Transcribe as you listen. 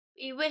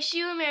We wish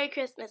you a Merry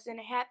Christmas and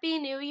a Happy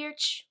New Year.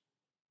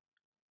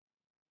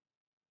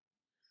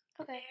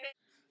 Okay.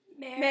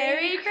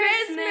 Merry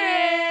Christmas!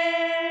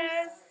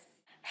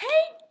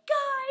 Hey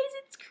guys,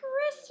 it's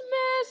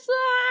Christmas!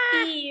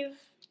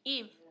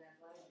 Eve.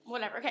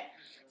 Whatever, okay.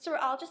 So we're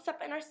all just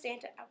up in our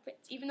Santa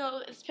outfits, even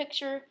though this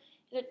picture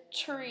is a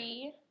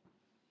tree.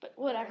 But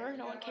whatever,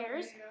 no one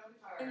cares.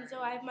 And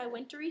so I have my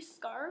wintry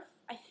scarf.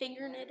 I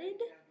finger knitted.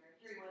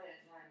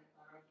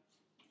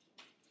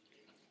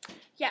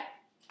 Yeah.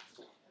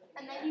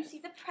 And then you see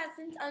the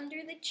presents under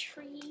the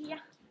tree.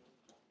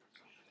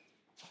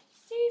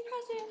 See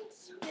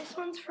presents. This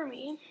one's for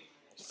me,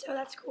 so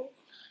that's cool.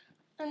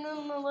 And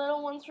then the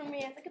little one's for me.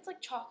 I think it's like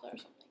chocolate or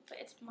something, but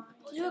it's mine.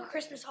 We'll do a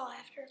Christmas haul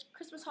after.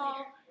 Christmas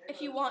haul, if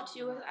you want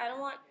to. I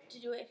don't want to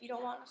do it if you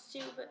don't want us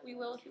to, but we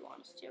will if you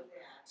want us to.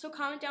 So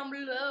comment down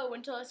below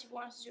and tell us if you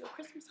want us to do a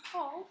Christmas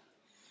haul.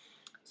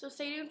 So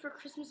stay tuned for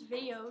Christmas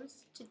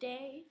videos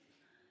today.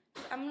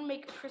 I'm going to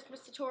make a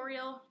Christmas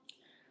tutorial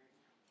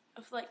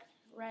of like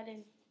red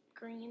and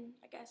green,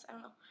 I guess. I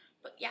don't know.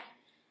 But yeah.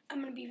 I'm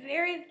going to be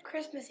very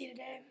Christmassy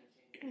today.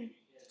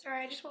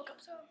 Sorry, I just woke up,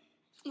 so.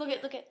 Look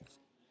it.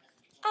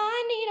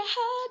 I need a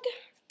hug.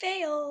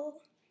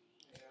 Fail.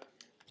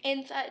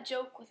 Inside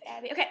joke with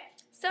Abby. Okay,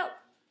 so.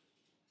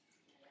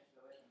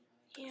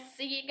 Yeah.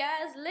 See you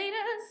guys later.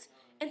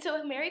 And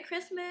so Merry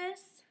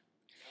Christmas.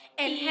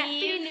 And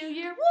Happy New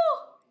Year.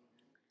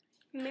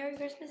 Woo! Merry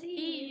Christmas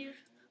Eve.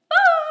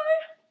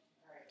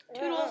 Bye!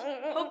 Toodles.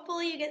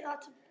 Hopefully you get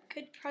lots of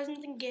good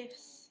presents and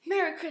gifts.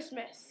 Merry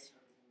Christmas.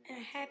 And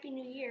a Happy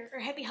New Year. Or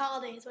Happy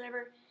Holidays,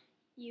 whatever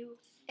you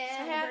And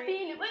celebrate.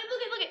 Happy New... Wait,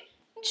 look it.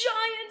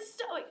 Giant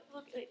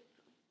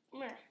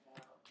wait.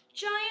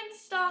 Giant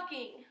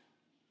stocking.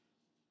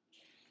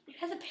 It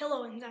has a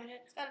pillow inside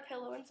it. It's got a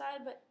pillow inside,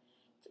 but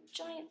it's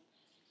a giant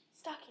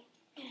stocking.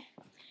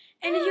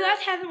 And if you guys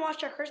haven't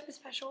watched our Christmas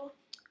special,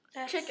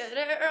 check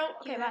it out.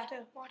 Okay, you bye. have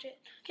to watch it.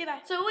 Okay,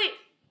 bye. So wait,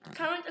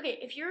 comment. Okay,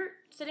 if you're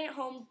sitting at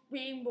home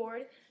being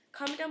bored,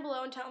 comment down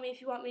below and tell me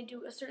if you want me to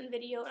do a certain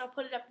video, and I'll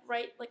put it up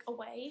right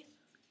away,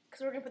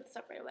 because we're gonna put this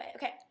up right away.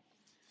 Okay.